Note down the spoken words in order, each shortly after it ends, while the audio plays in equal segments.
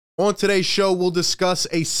On today's show, we'll discuss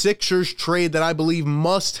a Sixers trade that I believe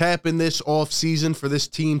must happen this offseason for this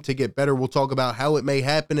team to get better. We'll talk about how it may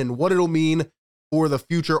happen and what it'll mean for the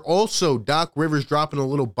future. Also, Doc Rivers dropping a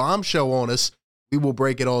little bombshell on us. We will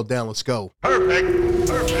break it all down. Let's go. Perfect.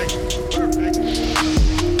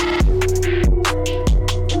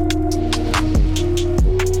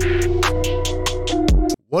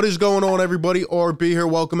 What is going on, everybody? RB here.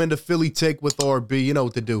 Welcome into Philly Take with RB. You know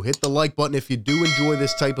what to do. Hit the like button if you do enjoy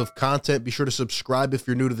this type of content. Be sure to subscribe if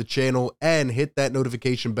you're new to the channel and hit that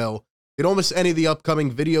notification bell. You don't miss any of the upcoming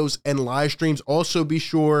videos and live streams. Also, be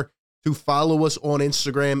sure to follow us on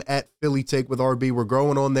Instagram at Philly Take with RB. We're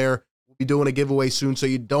growing on there. We'll be doing a giveaway soon, so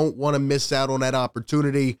you don't want to miss out on that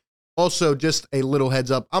opportunity. Also, just a little heads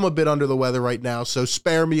up. I'm a bit under the weather right now, so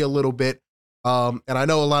spare me a little bit. And I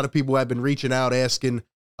know a lot of people have been reaching out asking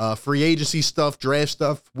free agency stuff, draft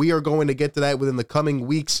stuff. We are going to get to that within the coming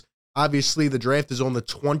weeks. Obviously, the draft is on the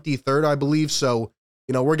 23rd, I believe. So,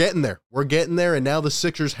 you know, we're getting there. We're getting there. And now the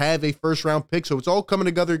Sixers have a first-round pick. So it's all coming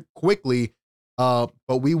together quickly. But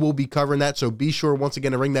we will be covering that. So be sure, once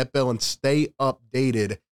again, to ring that bell and stay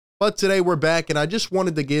updated. But today we're back, and I just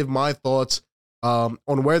wanted to give my thoughts on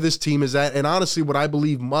where this team is at and honestly what I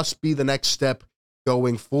believe must be the next step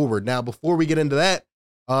going forward. Now, before we get into that,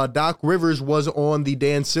 Doc Rivers was on the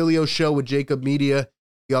Dan Sileo show with Jacob Media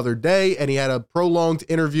the other day, and he had a prolonged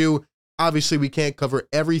interview. Obviously, we can't cover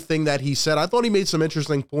everything that he said. I thought he made some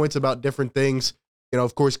interesting points about different things. You know,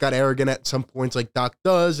 of course, got arrogant at some points like Doc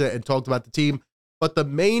does and talked about the team. But the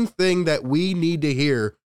main thing that we need to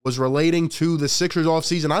hear was relating to the Sixers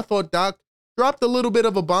offseason. I thought Doc dropped a little bit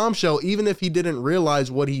of a bombshell, even if he didn't realize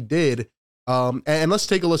what he did. And let's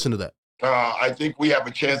take a listen to that. I think we have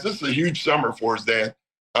a chance. This is a huge summer for us, Dan.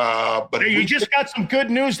 But you just got some good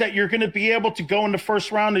news that you're going to be able to go in the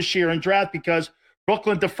first round this year and draft because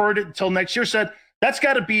Brooklyn deferred it until next year. Said that's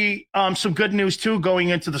got to be some good news too going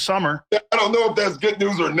into the summer. I don't know if that's good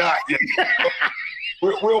news or not yet.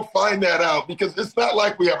 We'll find that out because it's not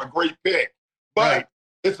like we have a great pick, but right.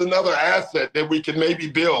 It's another asset that we can maybe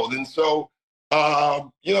build. And so,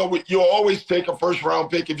 you know, you'll always take a first round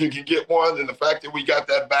pick if you can get one. And the fact that we got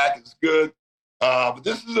that back is good. But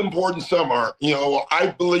this is an important summer. You know, I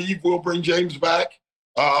believe we'll bring James back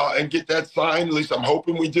and get that signed. At least I'm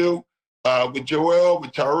hoping we do. With Joel,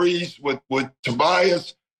 with Tyrese, with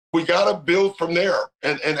Tobias, we got to build from there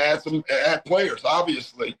and add players,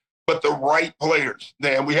 obviously, but the right players.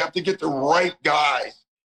 Man, we have to get the right guys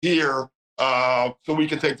here so we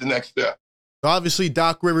can take the next step. Obviously,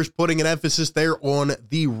 Doc Rivers putting an emphasis there on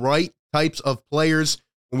the right types of players.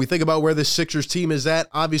 When we think about where the Sixers team is at,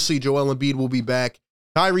 obviously Joel Embiid will be back.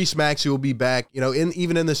 Tyrese Maxey will be back. You know,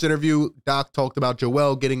 even in this interview, Doc talked about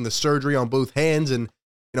Joel getting the surgery on both hands, and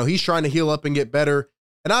you know he's trying to heal up and get better.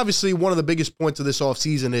 And obviously, one of the biggest points of this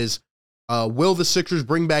offseason is, will the Sixers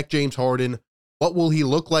bring back James Harden? What will he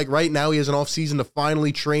look like? Right now, he has an offseason to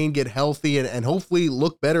finally train, get healthy, and hopefully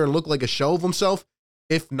look better and look like a shell of himself.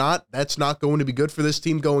 If not, that's not going to be good for this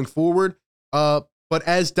team going forward. But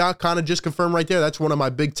as Doc kind of just confirmed right there, that's one of my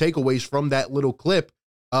big takeaways from that little clip.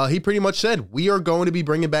 He pretty much said, we are going to be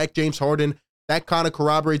bringing back James Harden. That kind of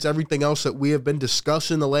corroborates everything else that we have been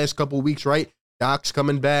discussing the last couple of weeks, right? Doc's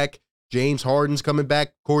coming back. James Harden's coming back.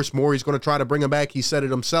 Of course, Morey's going to try to bring him back. He said it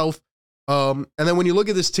himself. And then when you look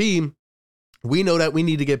at this team, we know that we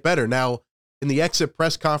need to get better. Now, in the exit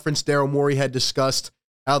press conference, Daryl Morey had discussed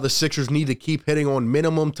how the Sixers need to keep hitting on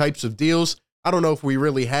minimum types of deals. I don't know if we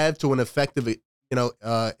really have to an effective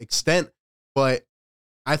extent, but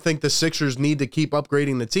I think the Sixers need to keep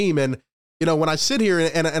upgrading the team. And, you know, when I sit here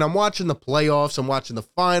and I'm watching the playoffs, I'm watching the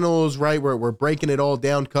finals, right, where we're breaking it all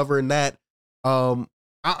down, covering that,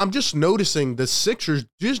 I'm just noticing the Sixers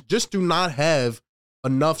just do not have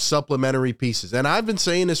enough supplementary pieces. And I've been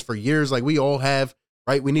saying this for years, like we all have,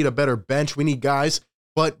 right? We need a better bench. We need guys,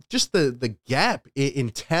 but just the gap in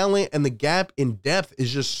talent and the gap in depth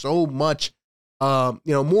is just so much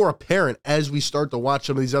more apparent as we start to watch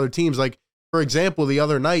some of these other teams. Like, for example, the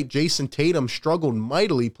other night, Jason Tatum struggled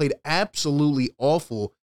mightily, played absolutely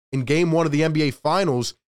awful in game 1 of the NBA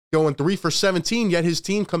Finals, going 3 for 17, yet his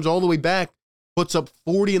team comes all the way back, puts up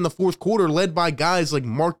 40 in the fourth quarter, led by guys like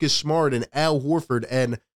Marcus Smart and Al Horford.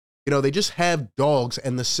 And, you know, they just have dogs,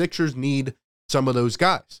 and the Sixers need some of those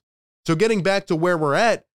guys. So getting back to where we're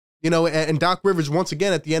at, you know, and Doc Rivers, once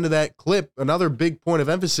again, at the end of that clip, another big point of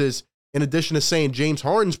emphasis, in addition to saying James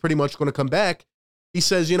Harden's pretty much going to come back, he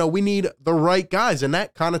says, you know, we need the right guys. And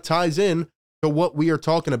that kind of ties in to what we are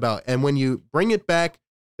talking about. And when you bring it back,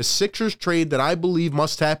 the Sixers trade that I believe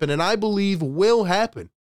must happen, and I believe will happen.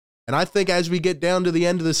 And I think as we get down to the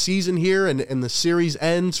end of the season here and the series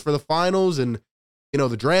ends for the finals and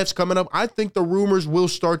the draft's coming up, I think the rumors will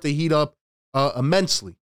start to heat up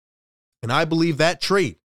immensely. And I believe that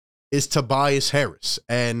trade is Tobias Harris.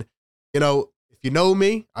 And, if you know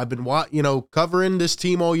me, I've been, covering this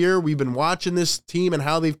team all year. We've been watching this team and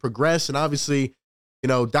how they've progressed. And obviously,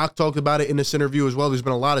 Doc talked about it in this interview as well. There's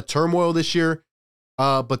been a lot of turmoil this year.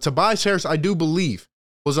 But Tobias Harris, I do believe,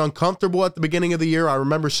 was uncomfortable at the beginning of the year. I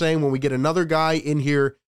remember saying when we get another guy in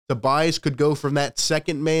here, Tobias could go from that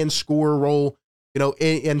second man scorer role,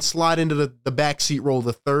 and slide into the backseat role,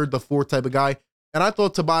 the third, the fourth type of guy. And I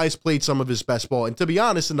thought Tobias played some of his best ball. And to be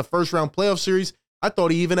honest, in the first round playoff series, I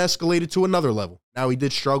thought he even escalated to another level. Now, he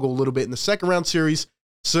did struggle a little bit in the second round series,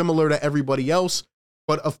 similar to everybody else.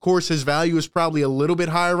 But of course, his value is probably a little bit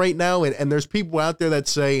higher right now. And there's people out there that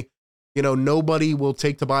say, nobody will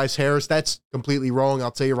take Tobias Harris. That's completely wrong.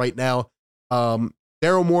 I'll tell you right now.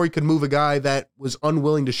 Daryl Morey could move a guy that was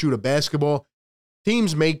unwilling to shoot a basketball.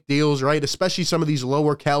 Teams make deals, right? Especially some of these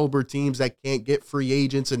lower caliber teams that can't get free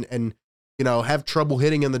agents and have trouble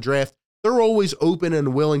hitting in the draft. They're always open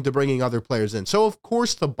and willing to bringing other players in. So, of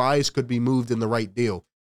course, Tobias could be moved in the right deal.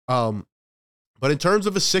 But in terms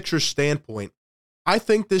of a Sixers standpoint, I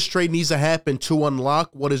think this trade needs to happen to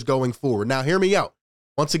unlock what is going forward. Now, hear me out.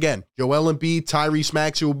 Once again, Joel Embiid, Tyrese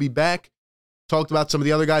Maxey will be back. Talked about some of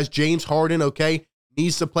the other guys. James Harden, okay,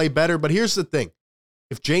 needs to play better. But here's the thing.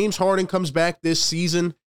 If James Harden comes back this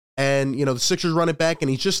season and, the Sixers run it back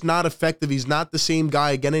and he's just not effective, he's not the same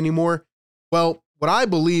guy again anymore, well, what I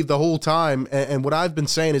believe the whole time and what I've been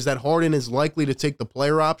saying is that Harden is likely to take the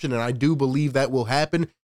player option, and I do believe that will happen.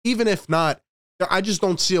 Even if not, I just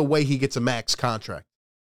don't see a way he gets a max contract.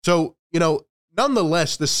 So,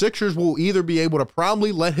 nonetheless, the Sixers will either be able to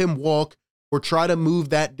probably let him walk or try to move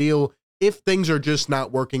that deal if things are just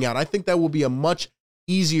not working out. I think that will be a much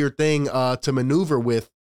easier thing to maneuver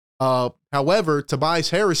with. However,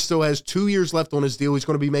 Tobias Harris still has 2 years left on his deal. He's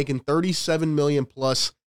going to be making $37 million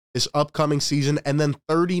plus this upcoming season, and then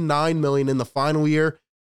 $39 million in the final year.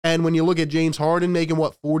 And when you look at James Harden making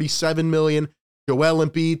 $47 million, Joel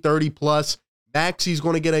Embiid 30 plus, Maxey's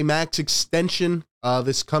going to get a max extension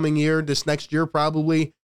this coming year, this next year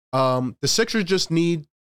probably. The Sixers just need,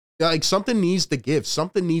 something needs to give,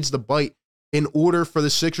 something needs to bite in order for the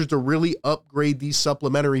Sixers to really upgrade these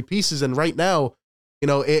supplementary pieces. And right now,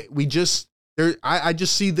 I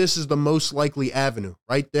just see this as the most likely avenue,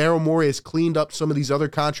 right? Daryl Morey has cleaned up some of these other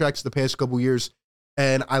contracts the past couple years,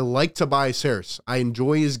 and I like Tobias Harris. I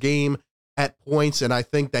enjoy his game at points, and I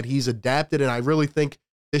think that he's adapted, and I really think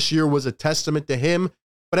this year was a testament to him.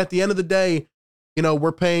 But at the end of the day,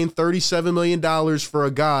 we're paying $37 million for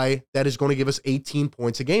a guy that is going to give us 18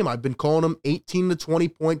 points a game. I've been calling him 18 to 20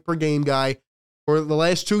 point per game guy for the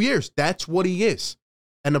last 2 years. That's what he is.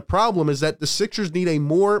 And the problem is that the Sixers need a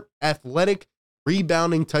more athletic,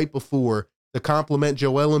 rebounding type of four to complement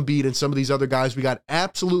Joel Embiid and some of these other guys we got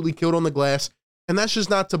absolutely killed on the glass. And that's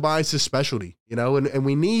just not Tobias' specialty, and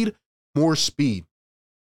we need more speed.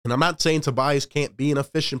 And I'm not saying Tobias can't be an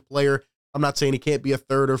efficient player. I'm not saying he can't be a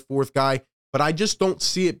third or fourth guy, but I just don't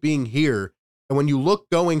see it being here. And when you look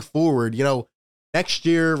going forward, next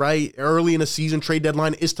year, right, early in the season trade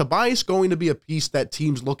deadline, is Tobias going to be a piece that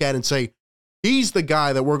teams look at and say, he's the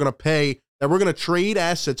guy that we're going to pay, that we're going to trade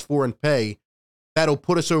assets for and pay, that'll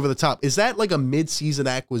put us over the top? Is that like a mid-season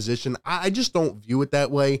acquisition? I just don't view it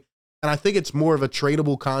that way. And I think it's more of a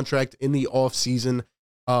tradable contract in the offseason.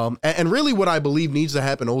 And really what I believe needs to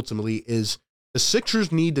happen ultimately is the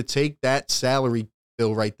Sixers need to take that salary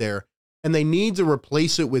bill right there, and they need to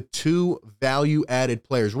replace it with two value-added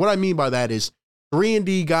players. What I mean by that is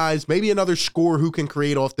 3-and-D guys, maybe another scorer who can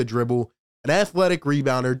create off the dribble, an athletic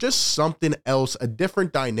rebounder, just something else, a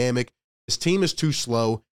different dynamic. This team is too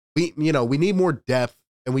slow. We need more depth,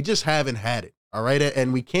 and we just haven't had it, all right?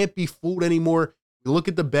 And we can't be fooled anymore. We look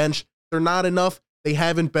at the bench. They're not enough. They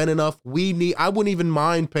haven't been enough. I wouldn't even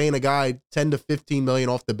mind paying a guy $10 to $15 million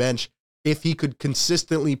off the bench if he could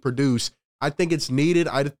consistently produce. I think it's needed.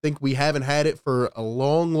 I think we haven't had it for a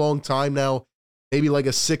long, long time now, maybe like a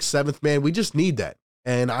 6th, 7th man. We just need that.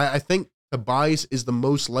 And I think Tobias is the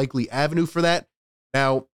most likely avenue for that.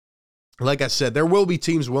 Now, like I said, there will be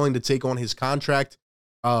teams willing to take on his contract.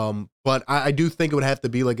 But I do think it would have to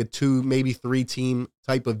be like a 2, maybe 3 team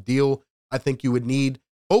type of deal. I think you would need,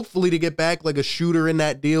 hopefully, to get back like a shooter in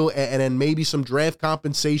that deal, and then maybe some draft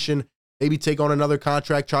compensation, maybe take on another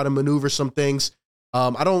contract, try to maneuver some things.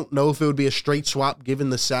 I don't know if it would be a straight swap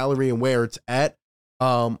given the salary and where it's at.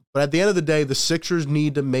 But at the end of the day, the Sixers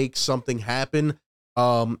need to make something happen.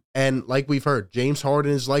 And like we've heard, James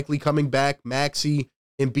Harden is likely coming back, Maxey,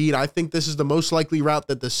 Embiid. I think this is the most likely route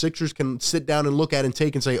that the Sixers can sit down and look at and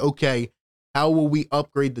take and say, okay, how will we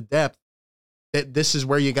upgrade the depth? that this is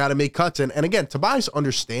where you got to make cuts. And again, Tobias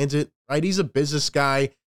understands it, right? He's a business guy.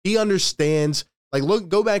 He understands. Like,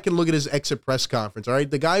 go back and look at his exit press conference, all right?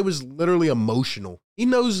 The guy was literally emotional. He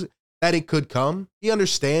knows that it could come. He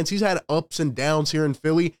understands. He's had ups and downs here in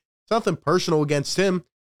Philly. It's nothing personal against him.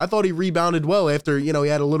 I thought he rebounded well after, he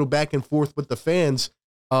had a little back and forth with the fans.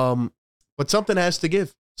 But something has to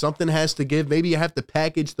give. Something has to give. Maybe you have to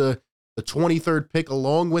package the 23rd pick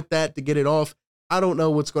along with that to get it off. I don't know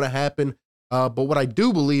what's going to happen. But what I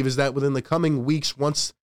do believe is that within the coming weeks,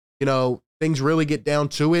 once, things really get down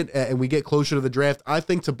to it and we get closer to the draft, I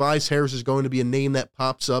think Tobias Harris is going to be a name that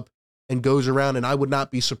pops up and goes around, and I would not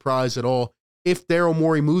be surprised at all if Daryl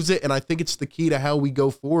Morey moves it. And I think it's the key to how we go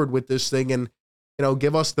forward with this thing and,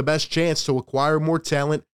 give us the best chance to acquire more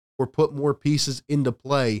talent or put more pieces into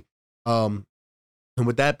play. And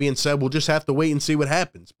with that being said, we'll just have to wait and see what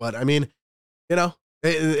happens. But I mean,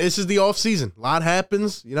 this is the off season. A lot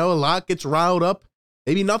happens, a lot gets riled up.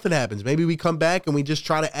 Maybe nothing happens. Maybe we come back and we just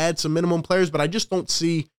try to add some minimum players, but I just don't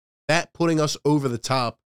see that putting us over the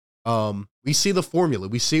top. We see the formula.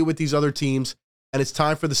 We see it with these other teams, and it's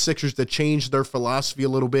time for the Sixers to change their philosophy a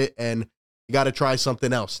little bit, and you got to try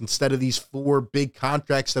something else. Instead of these 4 big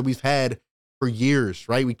contracts that we've had for years,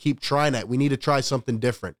 right? We keep trying that. We need to try something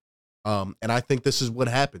different. And I think this is what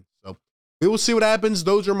happened. So we will see what happens.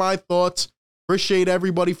 Those are my thoughts. Appreciate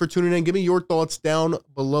everybody for tuning in. Give me your thoughts down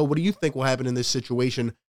below. What do you think will happen in this situation?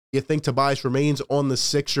 Do you think Tobias remains on the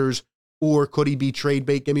Sixers, or could he be trade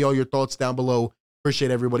bait? Give me all your thoughts down below.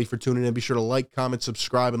 Appreciate everybody for tuning in. Be sure to like, comment,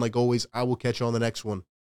 subscribe, and like always, I will catch you on the next one.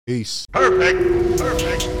 Peace. Perfect.